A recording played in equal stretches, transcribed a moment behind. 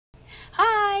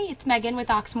Hi, it's Megan with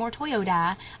Oxmoor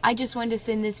Toyota. I just wanted to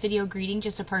send this video greeting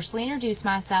just to personally introduce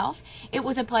myself. It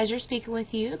was a pleasure speaking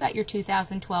with you about your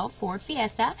 2012 Ford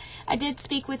Fiesta. I did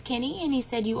speak with Kenny and he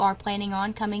said you are planning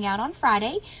on coming out on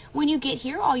Friday. When you get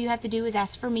here, all you have to do is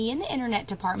ask for me in the internet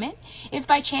department. If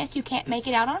by chance you can't make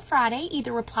it out on Friday,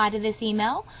 either reply to this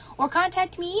email or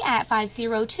contact me at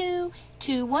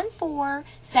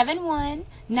 502-214-7197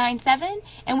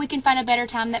 and we can find a better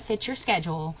time that fits your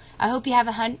schedule. I hope you have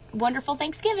a wonderful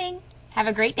Thanksgiving. Have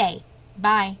a great day.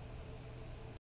 Bye.